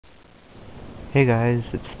Hey guys,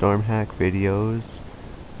 it's stormhackvideos,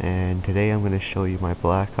 and today I'm going to show you my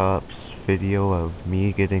Black Ops video of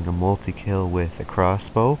me getting a multi-kill with a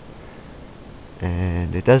crossbow.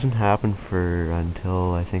 And it doesn't happen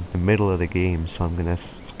until I think the middle of the game, so I'm going to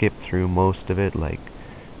skip through most of it, like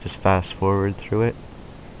just fast forward through it.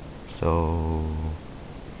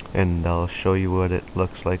 And I'll show you what it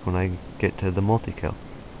looks like when I get to the multi-kill.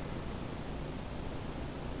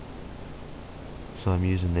 So I'm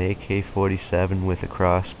using the AK47 with a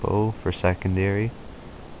crossbow for secondary,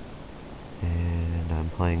 and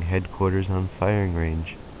I'm playing headquarters on firing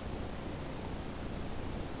range.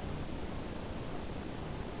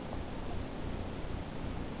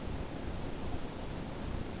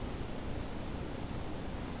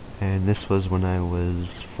 And this was when I was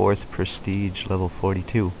 4th prestige level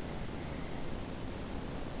 42.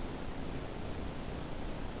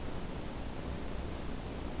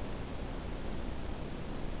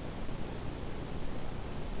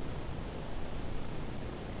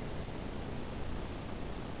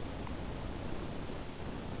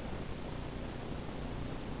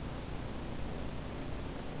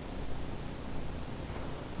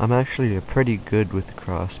 I'm actually pretty good with the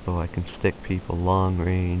crossbow. I can stick people long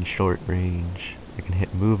range, short range. I can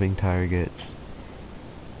hit moving targets.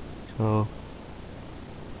 So,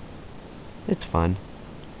 it's fun.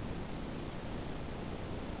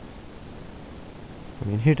 I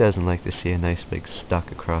mean, who doesn't like to see a nice big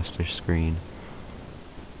stuck across their screen?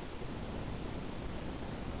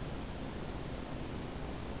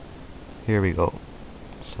 Here we go.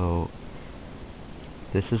 So,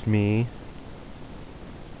 this is me.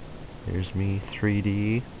 There's me,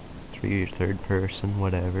 3D, third person,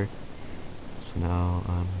 whatever. So now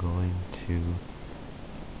I'm going to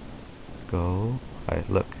go. Alright,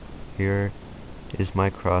 look, here is my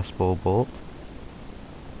crossbow bolt,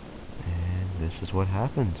 and this is what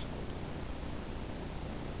happens.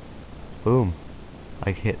 Boom.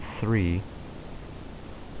 I hit 3,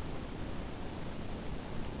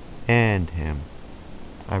 and him.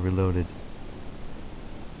 I reloaded.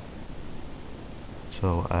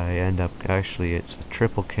 So I end up, actually it's a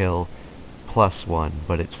triple kill plus 1,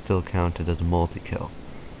 but it's still counted as a multi-kill.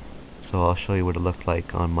 So I'll show you what it looked like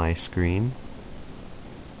on my screen.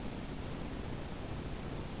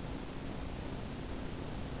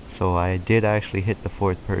 So I did actually hit the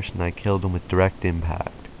 4th person. I killed him with direct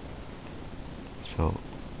impact. So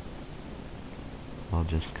I'll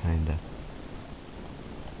just kinda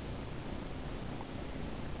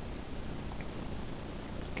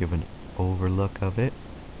give an overlook of it.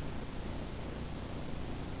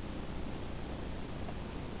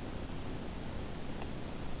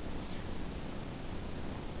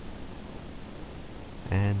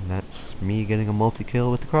 And that's me getting a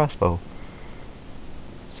multi-kill with the crossbow.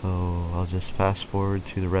 So I'll just fast forward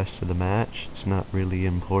through the rest of the match. It's not really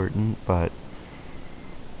important, but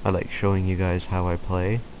I like showing you guys how I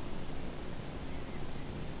play.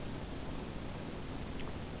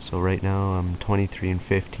 So right now I'm 23 and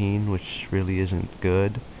 15, which really isn't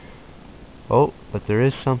good. Oh, but there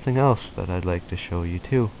is something else that I'd like to show you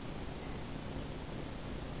too.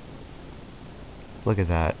 Look at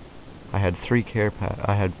that. I had 3 care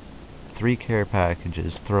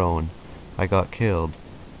packages thrown. I got killed.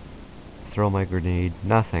 Throw my grenade,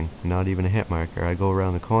 nothing, not even a hit marker. I go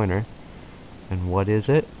around the corner, and what is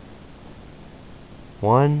it?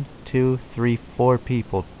 1, 2, 3, 4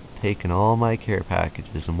 people taking all my care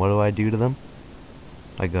packages, and what do I do to them?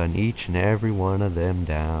 I gun each and every one of them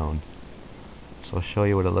down. So I'll show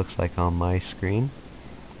you what it looks like on my screen.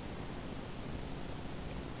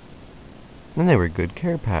 And they were good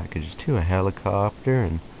care packages too, a helicopter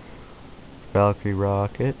and Valkyrie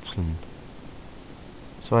rockets, and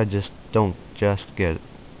so I don't just get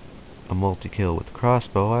a multi-kill with the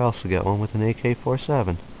crossbow, I also get one with an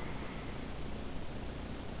AK47.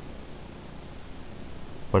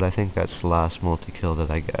 But I think that's the last multi-kill that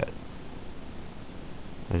I get.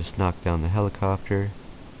 I just knocked down the helicopter.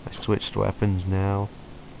 I switched weapons now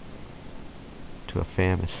to a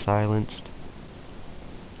FAM is silenced.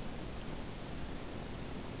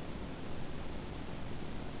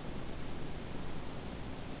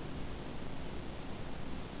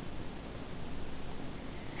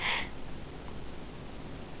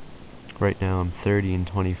 Right now I'm 30 and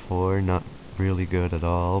 24, not really good at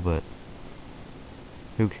all, but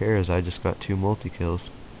who cares? I just got 2 multi-kills.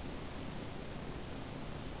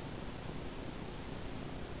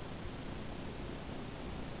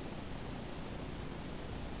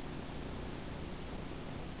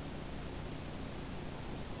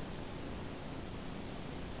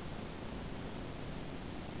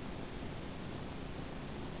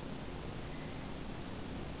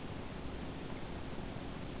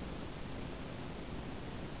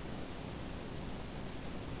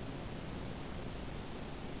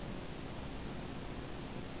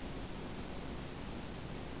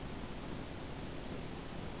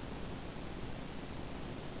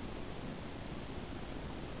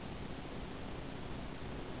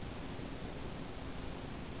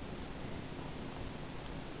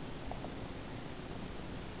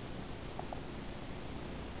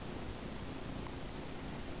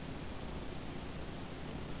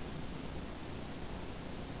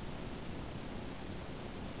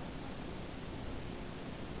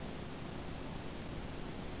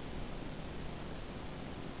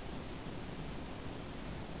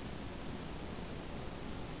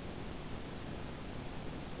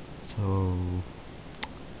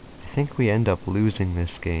 think we end up losing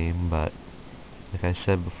this game, but like I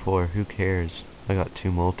said before, who cares? I got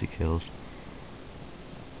 2 multi-kills.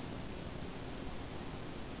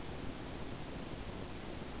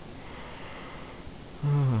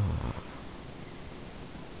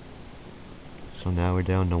 So now we're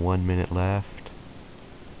down to 1 minute left.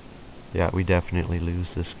 Yeah, we definitely lose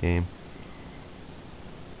this game.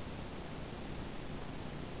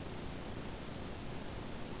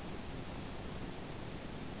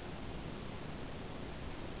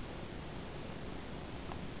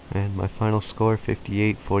 And my final score,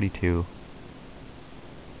 58-42.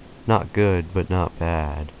 Not good, but not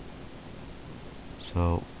bad.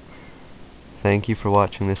 So, thank you for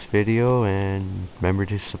watching this video, and remember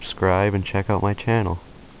to subscribe and check out my channel.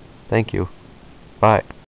 Thank you. Bye.